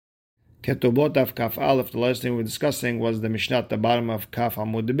Ketubot of Kaf Aleph, the last thing we were discussing was the Mishnah at the bottom of Kaf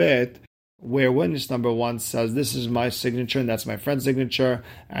Amud Bet, where witness number 1 says, this is my signature and that's my friend's signature,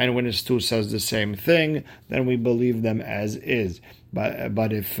 and witness 2 says the same thing, then we believe them as is.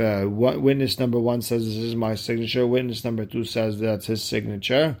 But if witness number 1 says, this is my signature, witness number 2 says that's his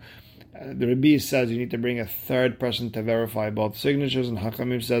signature, the Rabbi says you need to bring a third person to verify both signatures, and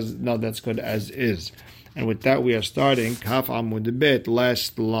Hakamim says, no, that's good as is. And with that, we are starting Kaf Amud Bet,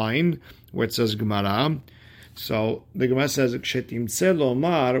 last line, where it says Gemara. So the Gemara says,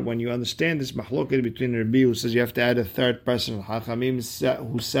 when you understand this mahloket between Rabbi, who says you have to add a third person, and Hachamim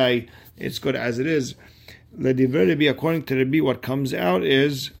who say it's good as it is, according to Rabbi, what comes out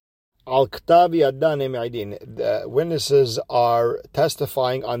is Al Ktabi Adan Me'idin. The witnesses are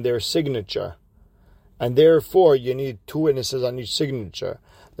testifying on their signature, and therefore you need 2 witnesses on each signature.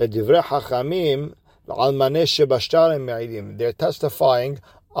 They're testifying on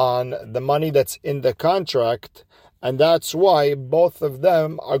the money that's in the contract, and that's why both of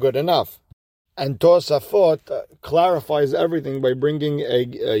them are good enough. And Tosafot clarifies everything by bringing a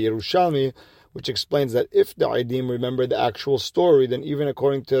Yerushalmi, which explains that if the Aidim remember the actual story, then even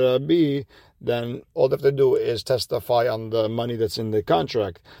according to Rabbi, then all they have to do is testify on the money that's in the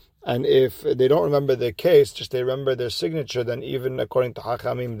contract. And if they don't remember the case, just they remember their signature, then even according to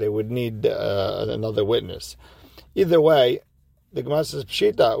Hachamim, they would need another witness. Either way, the Gemara says,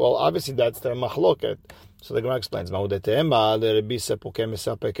 Pshita, well, obviously that's their machloket. So the Gemara explains,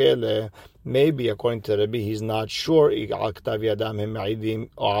 maybe according to Rabbi, he's not sure. Maybe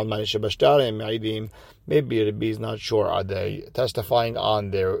Rabbi is not sure. Are they testifying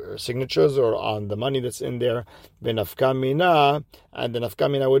on their signatures or on the money that's in there? And the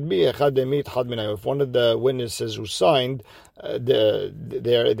nafkamina would be, if one of the witnesses who signed,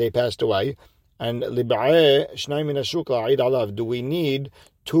 they passed away, and do we need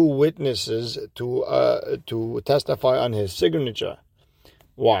 2 witnesses to testify on his signature?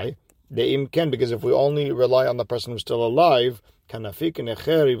 Why? Because if we only rely on the person who's still alive, what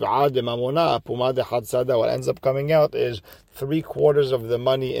ends up coming out is 3/4 of the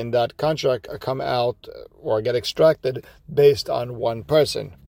money in that contract come out or get extracted based on one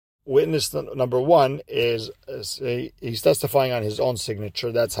person. Witness number 1 is he's testifying on his own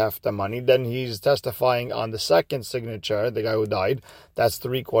signature. That's half the money. Then he's testifying on the second signature, the guy who died. That's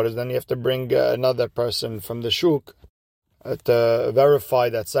 3/4. Then you have to bring another person from the shuk to verify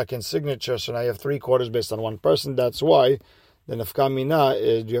that second signature. So now you have 3/4 based on one person. That's why the nafkamina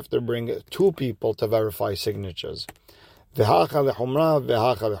is you have to bring 2 people to verify signatures. And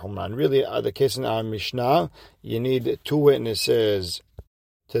really, the case in our Mishnah, you need 2 witnesses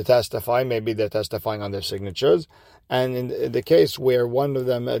to testify. Maybe they're testifying on their signatures. And in the case where one of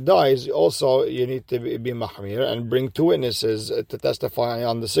them dies, also you need to be mahmir and bring 2 witnesses to testify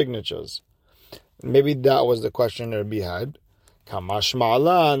on the signatures. Maybe that was the question Rabbi had. Kamash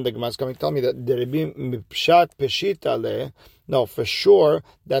Ma'alan, the Gemara is coming to tell me that the Rabbi Mipshat Peshita Le, no, for sure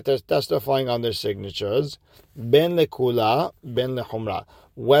that they're testifying on their signatures, Ben Lekula, Ben Lehumra.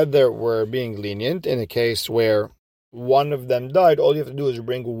 Whether we're being lenient in a case where one of them died, all you have to do is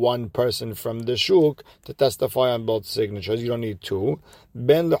bring 1 person from the shuk to testify on both signatures. You don't need 2.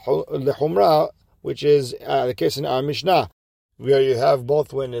 Ben Lehumra, which is the case in our Mishnah, where you have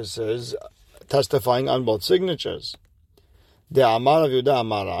both witnesses testifying on both signatures. The Amar of Yudah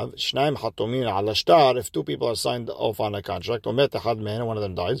Amarav, Shnaim Hatomin ala shtar, if 2 people are signed off on a contract, or met Had man, one of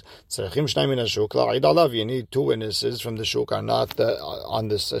them dies, Tzarechim Shnaim min hashuk la'id alav, you need 2 witnesses from the shuk are not on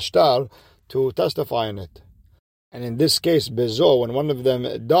this shtar to testify on it. And in this case, Bezo, when one of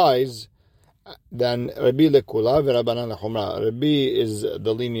them dies, then Rabbi lekula v'Rabbanan lechumra. Rabbi is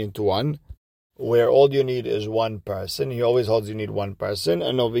the lenient one, where all you need is 1 person. He always holds you need 1 person.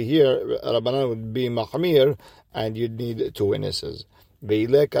 And over here, Rabbanan would be mahmir, and you'd need 2 witnesses. And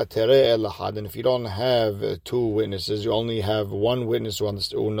if you don't have 2 witnesses, you only have 1 witness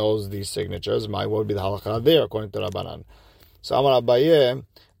who knows these signatures. What would be the halakha there, according to Rabbanan? So Amar Abaye,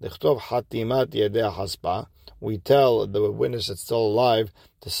 L'chtov hatimat yedei haspa. We tell the witness that's still alive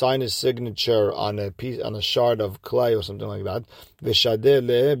to sign his signature on a shard of clay or something like that. V'shadeh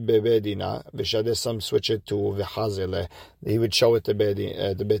le bebedina. V'shadeh, some switch it to v'chazeh. He would show it to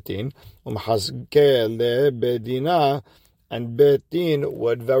betin. Umchazkeh le bedina, and betin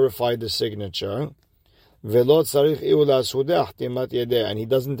would verify the signature. V'lo tzarich iu la'asudeh hatimat yedeh, and he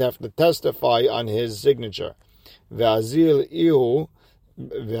doesn't have to testify on his signature. V'azil iu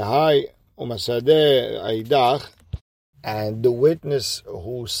v'hai and the witness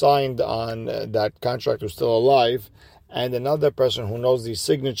who signed on that contract who's still alive, and another person who knows these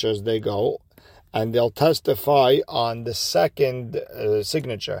signatures, they go, and they'll testify on the second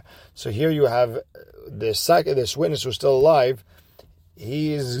signature. So here you have this witness who's still alive.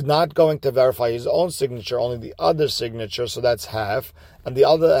 He's not going to verify his own signature, only the other signature, so that's half, and the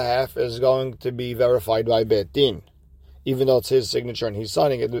other half is going to be verified by Beit Din. Even though it's his signature and he's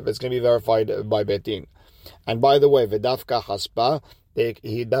signing it, it's going to be verified by Beit Din. And by the way, V'dafka haspa,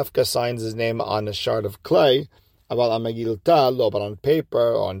 he dafka signs his name on a shard of clay, but on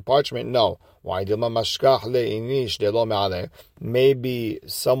paper, on parchment, no. Maybe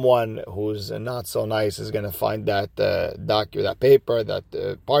someone who's not so nice is going to find that that paper,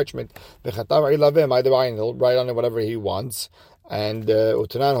 that parchment. He'll write on it whatever he wants. And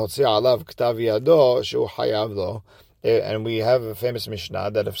and we have a famous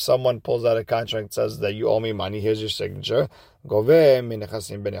Mishnah that if someone pulls out a contract and says that you owe me money, here's your signature,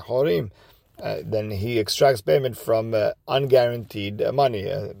 then he extracts payment from unguaranteed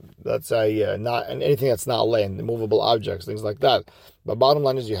money. That's not anything that's not land, movable objects, things like that. But bottom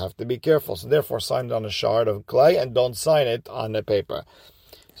line is you have to be careful. So therefore, sign it on a shard of clay and don't sign it on a paper.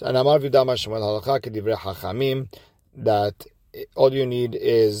 So, and Amar Vidama Shmuel Halakha Kedivrei Chachamim, that all you need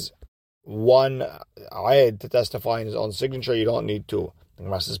is one ayed to testify in his own signature. You don't need two. The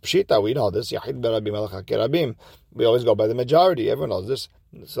Gemara says Pshita. We know this. Yahid berabim alcha kerabim. We always go by the majority. Everyone knows this.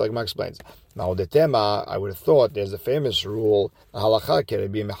 So like Mark explains. Now the tema, I would have thought there's a famous rule. Halacha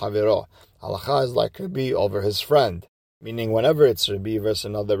kerabim mechavero. Halacha is like Rabbi over his friend. Meaning whenever it's Rabbi versus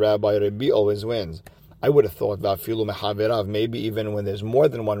another rabbi, Rabbi always wins. I would have thought vafilu mechaverav. Maybe even when there's more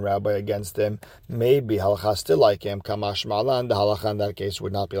than one rabbi against him, maybe halacha still like him. Kamash malan. The halacha in that case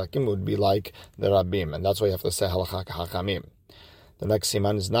would not be like him. It would be like the rabbim, and that's why you have to say halacha k'hachamim. The next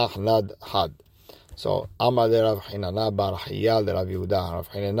siman is nach nad had. So Amar de Rav Hinana bar Hiya de Rav Yehuda. Rav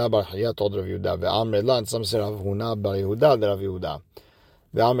Hinana bar Hiya told Rav Yehuda. Ve'amre lan. Some say Rav Huna bar Yehuda de Rav Yehuda.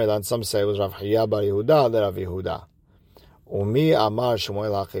 Ve'amre lan. Some say it was Rav Hiya bar Yehuda de Rav Yehuda. Umi Amar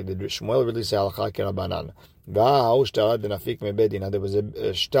Shmuel Hachi. Did Shmuel really say halacha kerabanan? Va'au shtarad denafik mebedin. There was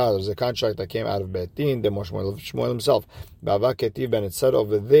a shtar, there was a contract that came out of Beit Din. The Shmuel himself. Ba'ava ketiv, and it said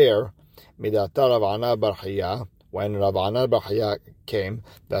over there, midata Rav Ana bar Hiya. When Rav Ana bar Hiya came,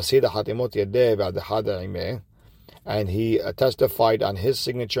 and he testified on his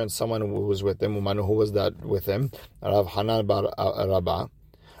signature and someone who was with him, who was that with him, Rav Hanan bar Rabba.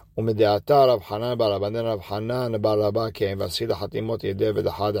 And then Rav Hanan bar Rabba came, and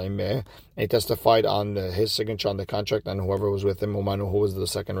he testified on his signature on the contract and whoever was with him, who was the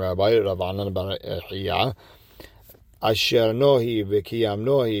second rabbi, Rav Hanan bar Hiya. Asher nohi v'kiyam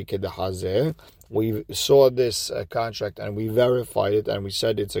nohi kedahazeh. We saw this contract and we verified it and we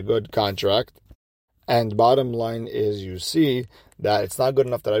said it's a good contract. And bottom line is, you see that it's not good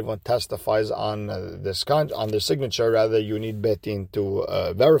enough that everyone testifies on on their signature. Rather, you need Beit Din to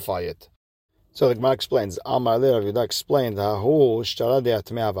verify it. So the Gemara explains. Amar le Rav Yehuda explained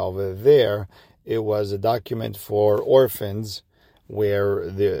over there. It was a document for orphans, where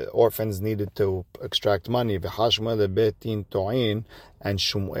the orphans needed to extract money. And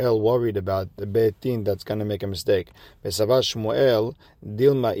Shmuel worried about the Beit Din that's going to make a mistake. There's a Beit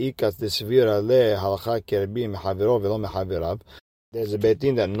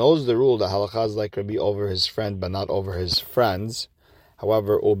Din that knows the rule that halacha is like Rabbi over his friend, but not over his friends.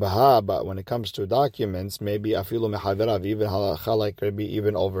 However, but when it comes to documents, maybe afilu mechaverav, even halacha like Rabbi,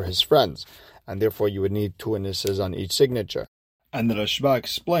 even over his friends. And therefore you would need two witnesses on each signature. And the Rashba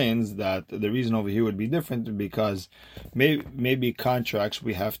explains that the reason over here would be different because maybe contracts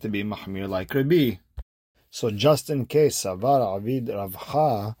we have to be mahmir like Rabbi. So just in case, Savar Avid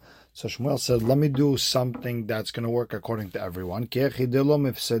Ravcha, so Shmuel said, let me do something that's going to work according to everyone. This way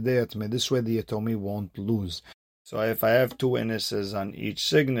the Yatomi won't lose. So if I have two witnesses on each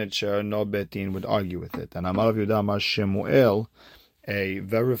signature, no Beit Din would argue with it. And Amar Yehuda Amar Shemuel, a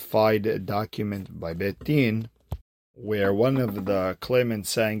verified document by Beit Din, where one of the claimants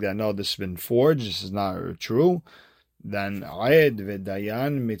saying that no, this has been forged, this is not true, then Ayed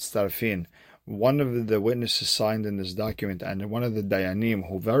v'Dayan mitztarfin. One of the witnesses signed in this document and one of the Dayanim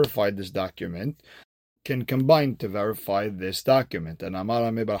who verified this document can combine to verify this document. And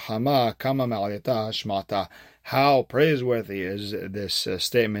Amar Bar Hama kama ma'aleta hashmata. How praiseworthy is this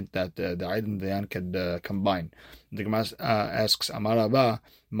statement that the Ayed and Dayan could combine? The Gemara asks Amar Abba,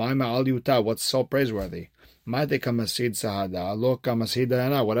 my ma'al what's so praiseworthy? Whatever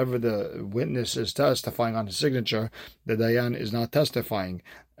the witness is testifying on his signature, the Dayan is not testifying.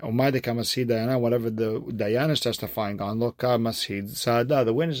 Whatever the Dayan is testifying on,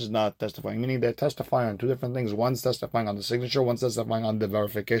 the witness is not testifying, meaning they're testifying on two different things. One's testifying on the signature, one's testifying on the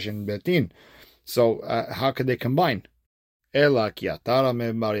verification Beit Din. So how could they combine? Ela ki atar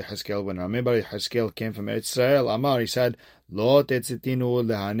Rami bar Yechezkel, when Rami bar Yechezkel came from Eretz Israel, Amar, he said, Lo tetzitinu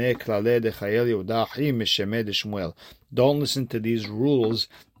lehane klale dechayel Yehuda achim mishemed Shmuel. Don't listen to these rules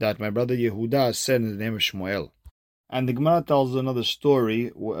that my brother Yehuda said in the name of Shmuel. And the Gemara tells another story,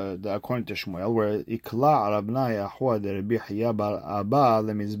 according to Shmuel, where Ikla Arabnai Ahua de Rabbi Hiya bar Abba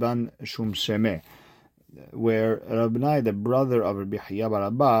lemizban shum shemeh, where Rabnai, the brother of Rabbi Hiya bar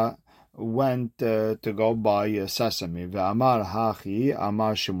Abba, went to go buy sesame. Ve'amar hachi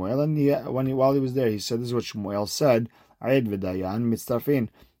amar Shmuel, and while he was there, he said, this is what Shmuel said, Aid v'dayan mitztarfin.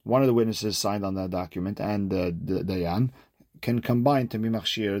 One of the witnesses signed on that document, and the dayan can combine to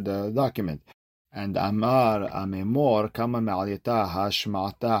mimachshir the document. And Amar Amemor Kama Ma'alita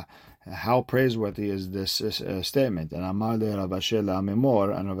Hashma'ata. How praiseworthy is this statement? And Amar de Ravashel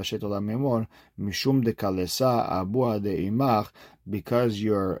Amemor, and Ravashel Amemor, Mishum de Kalesa Abua de Imach, because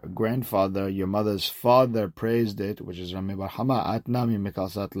your grandfather, your mother's father, praised it, which is Rami bar Hama, Atnami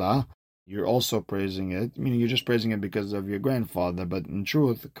Mekalsat La. You're also praising it, meaning you're just praising it because of your grandfather, but in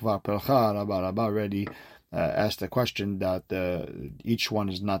truth, Kvar Pelcha Rabba already asked a question that each one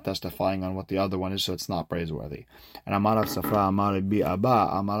is not testifying on what the other one is, so it's not praiseworthy. And Amarav Safra Amarav Bi Abba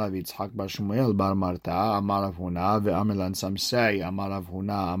Amarav Yitzhak Bar Shmuel Bar Marta Amarav Huna ve'Amilan, some say Amarav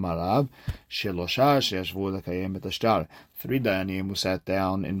Huna Amarav Shelosha Sheyashvu Lekayem Betashtar. 3 dayanim who sat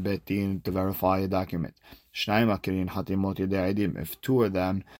down in Beit Din to verify a document. Shnayim Akirin Hatimot Yedei Eidim. If 2 of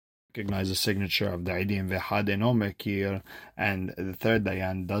them recognize the signature of the Eidim ve'Had Eno Mekir, and the 3rd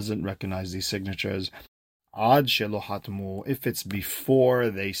dayan doesn't recognize these signatures, Ad shelo hatmu, if it's before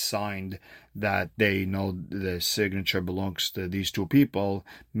they signed that they know the signature belongs to these 2 people,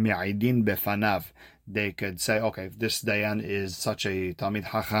 mi'idin befanav, they could say, okay, if this dayan is such a Talmid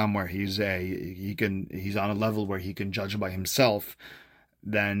Hacham where he's on a level where he can judge by himself,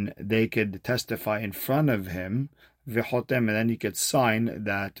 then they could testify in front of him, v'chotem, and then he could sign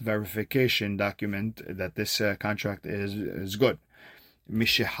that verification document that this contract is good.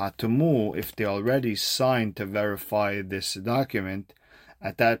 Mishehatamu, if they already signed to verify this document,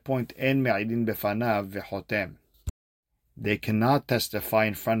 at that point, en me'idin befanav v'chotem, they cannot testify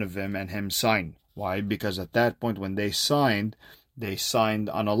in front of him and him sign. Why? Because at that point, when they signed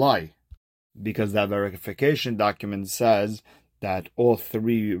on a lie. Because that verification document says that all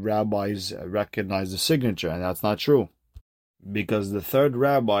 3 rabbis recognize the signature, and that's not true. Because the 3rd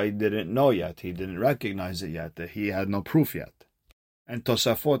rabbi didn't know yet, he didn't recognize it yet, he had no proof yet. And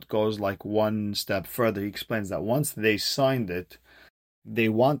Tosafot goes like 1 step further. He explains that once they signed it, they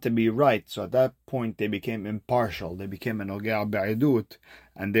want to be right. So at that point, they became impartial. They became an ogea ba'idut,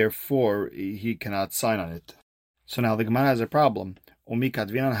 and therefore he cannot sign on it. So now the Gemara has a problem.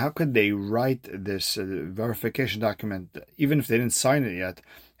 How could they write this verification document, even if they didn't sign it yet?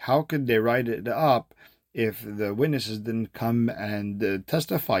 How could they write it up if the witnesses didn't come and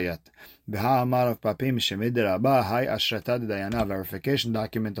testify yet? Verification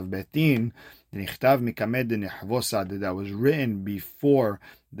document of Beit Din that was written before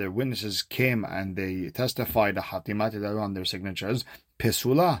the witnesses came and they testified on their signatures.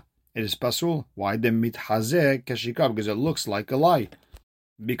 Pesula, it is pasul. Why? Because it looks like a lie.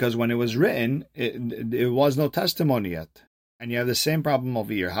 Because when it was written, it was no testimony yet. And you have the same problem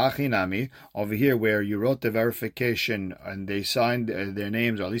over here. Hachinami, over here where you wrote the verification and they signed their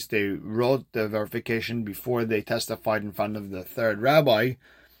names, or at least they wrote the verification before they testified in front of the 3rd rabbi.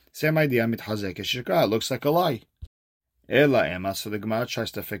 Same idea, mitchazek shikra. It looks like a lie. Ela ema. So the Gemara tries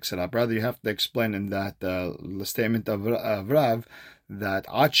to fix it up. Rather, you have to explain in that statement of Rav that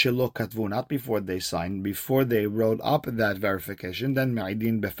ad shelo katvu, not before they signed, before they wrote up that verification, then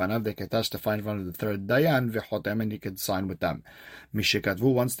me'idin befanav, they could testify in front of the 3rd dayan v'chotem, and he could sign with them. Mishekatvu,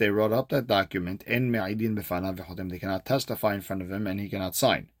 once they wrote up that document, en me'idin befanav v'chotem, they cannot testify in front of him and he cannot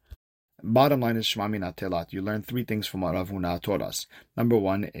sign. Bottom line is Shema Mina Telat. You learn 3 things from what Rav Huna taught us. Number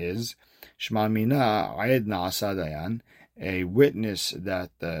 1 is Shema Mina Ayed Na'asa Dayan, a witness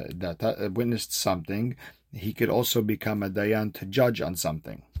that witnessed something. He could also become a dayan to judge on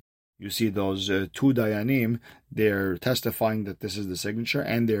something. You see those 2 dayanim, they're testifying that this is the signature,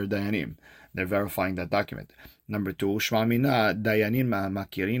 and they're dayanim. They're verifying that document. Number 2, Shema Mina dayanim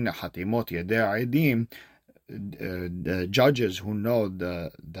makirin hatimot yedei aidim, the judges who know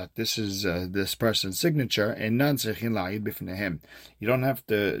that this is this person's signature, and nan tzrichin la'id b'fnehem. You don't have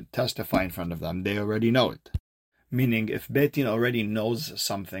to testify in front of them; they already know it. Meaning, if Beit Din already knows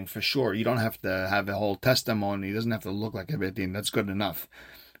something for sure, you don't have to have a whole testimony. It doesn't have to look like a Beit Din. That's good enough.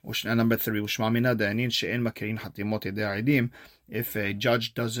 Number 3, if a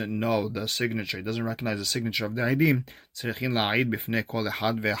judge doesn't know the signature, he doesn't recognize the signature of the Aidim,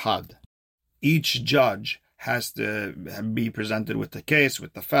 each judge has to be presented with the case,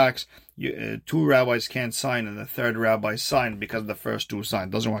 with the facts. Two rabbis can't sign and the third rabbi signed because the first two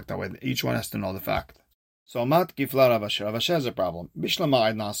signed. It doesn't work that way. Each one has to know the fact. So Mat Kifla Rav Asher. Rav Asher has a problem. Bishlama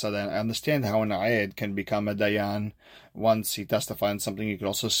Aid Nasa. I understand how an Aid can become a Dayan once he testifies on something. He could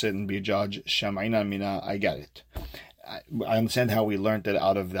also sit and be a judge. Shamaina Mina. I get it. I understand how we learned it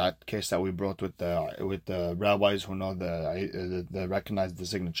out of that case that we brought with the rabbis who know the recognize the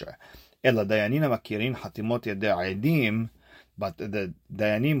signature. Ela Dayanina Makirin Hatimot Yadei Aidim. But the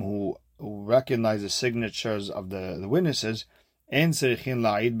Dayanim who recognize the signatures of the witnesses, En Serichin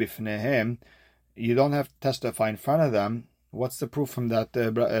La'id Bifnehem. You don't have to testify in front of them. What's the proof from that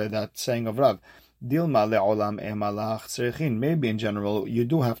saying of Rav? Dilma le'olam emalach tzerichin. Maybe in general you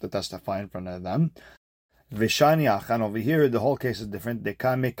do have to testify in front of them. Vishani achan, over here the whole case is different.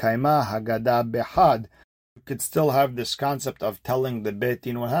 Dekame kaima hagada behad. You could still have this concept of telling the Beit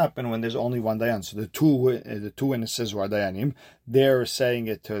Din what happened when there's only one dayan. So the two witnesses who are dayanim, they're saying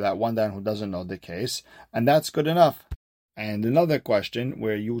it to that one dayan who doesn't know the case, and that's good enough. And another question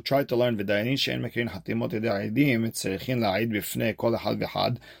where you try to learn v'dayanin she'en mekirin hatimot yedei aidim tzerichin la'id b'fnei kol echad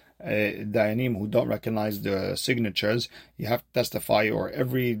v'echad, dayanim who don't recognize the signatures, you have to testify, or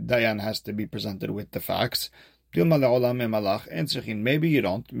every dayan has to be presented with the facts. Maybe you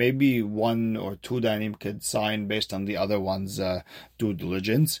don't. Maybe one or two dayanim could sign based on the other one's due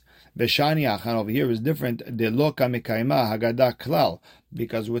diligence. Veshani achan over here is different.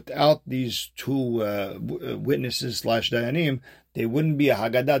 Because without these two witnesses / dayanim, they wouldn't be a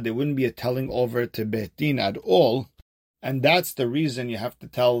haggadah. They wouldn't be a telling over to Beit Din at all. And that's the reason you have to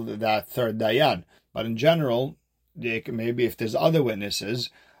tell that third dayan. But in general, maybe if there's other witnesses,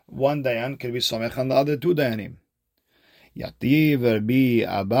 one dayan could be somech on the other two dayanim. Yativ Rabbi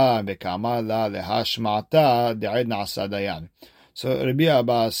Abba bekamar la lehashmata de'ed na'asa dayan. So Rabbi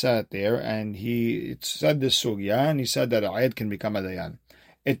Abba sat there and he said this sugya, and he said that a ayed can become a dayan.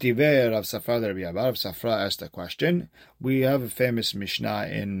 Etiveh Rav Safra Rabbi Abba. Rav Safra asked a question. We have a famous Mishnah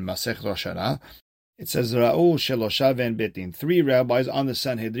in Masech Rosh Hashanah. It says, Ra'u shelosha ve'en Beit Din. 3 rabbis on the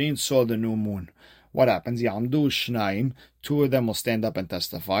Sanhedrin saw the new moon. What happens? Yamdu shnaim. 2 of them will stand up and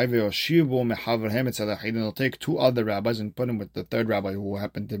testify. Ve'oshivu mehavrhem etzalachid. And they'll take 2 other rabbis and put them with the 3rd rabbi who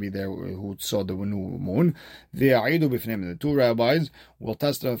happened to be there, who saw the new moon. Ve'a'idu b'fneim. The 2 rabbis will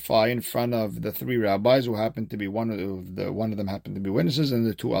testify in front of the 3 rabbis who happened to be one of them happened to be witnesses, and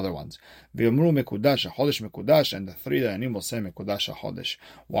the 2 other ones. Ve'omru mekudash chodesh mekudash. And the 3 dayanim will say mekudash chodesh.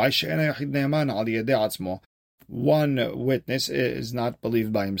 Why she'ena yachid ne'eman al yedei atzmo? One witness is not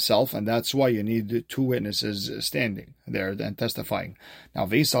believed by himself, and that's why you need 2 witnesses standing there and testifying. Now,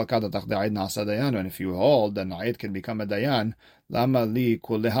 and if you hold, then Ayed can become a Dayan.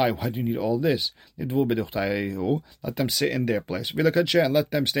 Why do you need all this? Let them sit in their place. And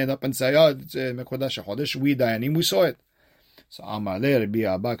let them stand up and say, it's Mekodash Chodesh, we Dayanim, we saw it. So Amar le Rabbi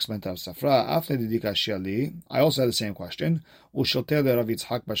Abba explained to Rav Safra, after the Dikashali, I also had the same question. Ushotel le Rav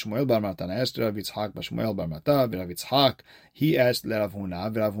Yitzhak Bashmuel Bar Matan. I asked Rav Yitzhak Bashmuel Bar Mata, Rav Yitzhak, he asked le Rav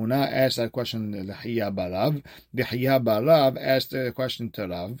Huna. Rav Huna asked that question to Hiya Barav. Hiya Barav asked the question to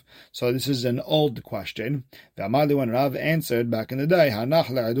Rav. So this is an old question. V'amali, when Rav answered back in the day, Hanach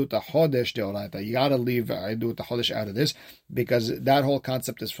le'edut HaChodesh deoraita. You gotta leave edut HaChodesh out of this, because that whole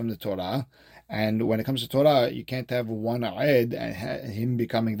concept is from the Torah. And when it comes to Torah, you can't have one Aed and him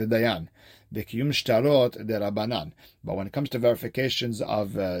becoming the Dayan. V'kiyum shtarot de Rabbanan. But when it comes to verifications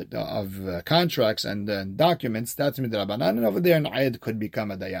of contracts and documents, that's mid Rabbanan, and over there an Aed could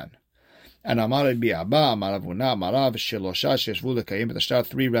become a Dayan. And Amar Rabbi Abba, Amar Rav Huna, Amar Rav Shelosha sheshvu lekayim b'tashtar.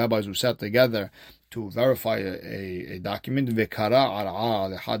 3 rabbis who sat together to verify a document. V'kara ar'a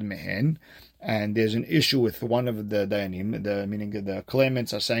lehad mehen. And there's an issue with one of the dayanim, meaning the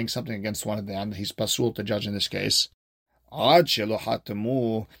claimants are saying something against one of them. He's pasul to judge in this case. Before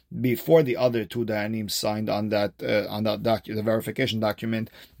the other 2 dayanim signed on the verification document,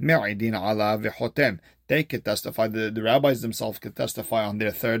 they could testify. The rabbis themselves could testify on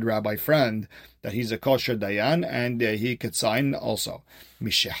their 3rd rabbi friend that he's a kosher dayan, and he could sign also.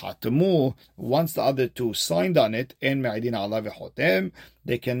 Once the other 2 signed on it,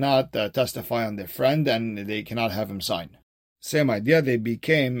 they cannot testify on their friend, and they cannot have him sign. Same idea. They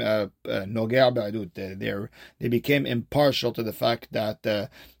became nogea ba'adut. They became impartial to the fact that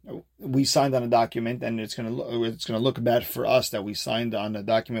we signed on a document, and it's going to look bad for us that we signed on a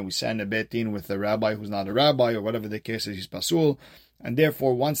document. We signed a Beit Din with a rabbi who's not a rabbi, or whatever the case is. He's pasul, and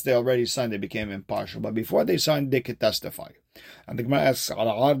therefore once they already signed, they became impartial. But before they signed, they could testify. And the Gemara asks,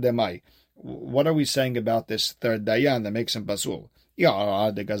 what are we saying about this 3rd dayan that makes him pasul?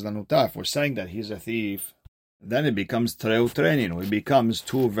 If we're saying that he's a thief, then it becomes treu trenin. It becomes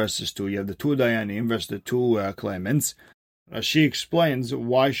 2 versus 2. You have the 2 dayanim versus the 2 claimants. Rashi explains,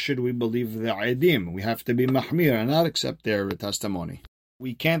 why should we believe the Aidim? We have to be mahmir and not accept their testimony.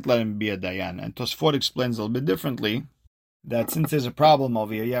 We can't let him be a dayan. And Tosfot explains a little bit differently, that since there's a problem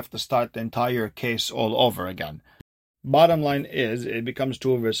over here, you have to start the entire case all over again. Bottom line is, it becomes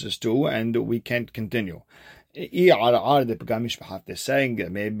 2 versus 2, and we can't continue. They're saying that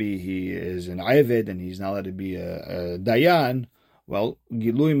maybe he is an Avid and he's not allowed to be a dayan. Well,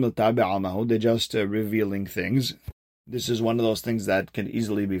 they're just revealing things. This is one of those things that can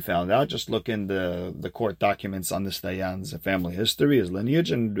easily be found out. Just look in the court documents on this dayan's family history, his lineage,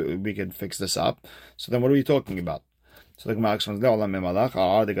 and we can fix this up. So then what are we talking about? So the Gemara explains,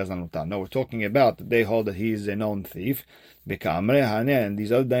 no, we're talking about that they hold that he is a known thief. And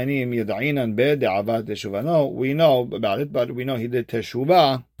these other dayanim, no, we know about it, but we know he did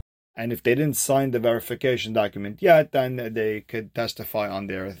teshuvah. And if they didn't sign the verification document yet, then they could testify on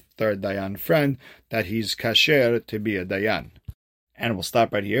their third dayan friend that he's kasher to be a dayan. And we'll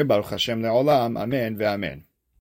stop right here. Baruch Hashem le'olam. Amen ve'amen.